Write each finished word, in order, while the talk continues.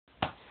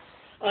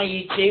Hi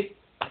YouTube,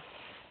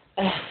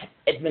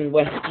 Edmund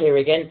West here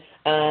again.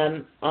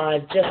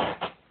 I've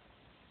just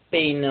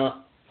been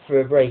for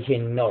a break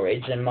in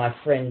Norwich, and my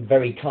friend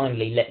very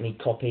kindly let me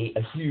copy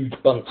a huge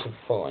bunch of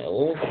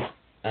files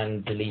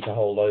and delete a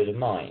whole load of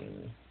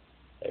mine.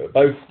 They were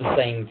both the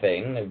same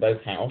thing, they were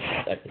both house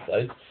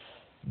episodes.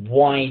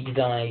 Why did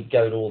I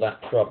go to all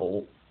that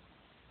trouble?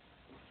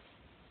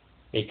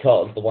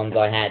 Because the ones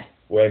I had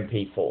were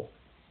MP4.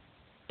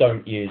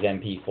 Don't use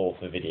MP4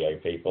 for video,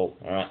 people,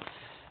 alright?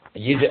 I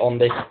use it on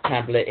this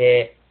tablet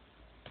here.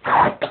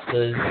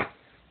 Stutters.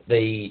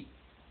 The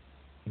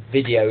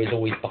video is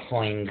always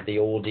behind the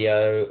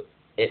audio.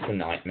 It's a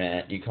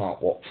nightmare. You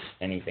can't watch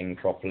anything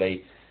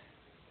properly.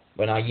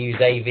 When I use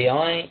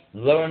AVI,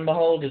 lo and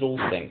behold, it all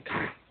syncs.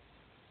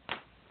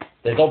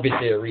 There's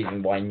obviously a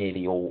reason why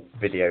nearly all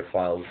video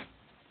files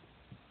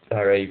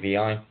are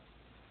AVI.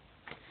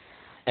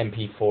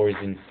 MP4 is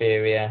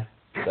inferior.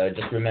 So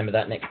just remember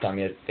that next time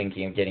you're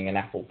thinking of getting an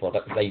Apple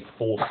product. They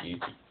force you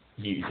to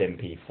use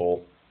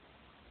MP4.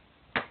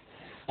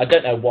 I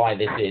don't know why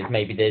this is.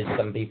 Maybe there's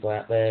some people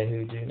out there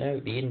who do know.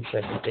 It'd be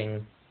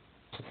interesting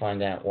to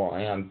find out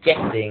why. I'm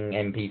guessing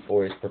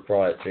MP4 is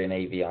proprietary and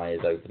AVI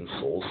is open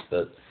source,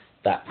 but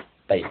that's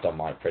based on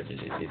my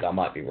prejudices. I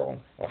might be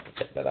wrong. I'll have to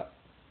check that up.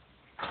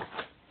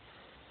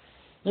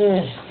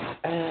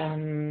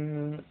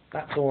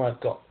 That's all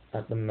I've got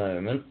at the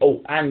moment.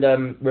 Oh, and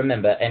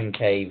remember,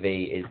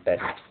 MKV is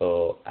best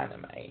for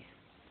anime,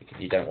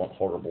 because you don't want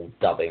horrible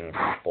dubbing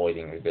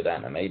spoiling a good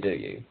anime, do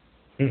you?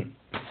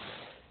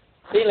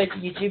 See you later,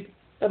 YouTube.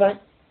 Bye-bye.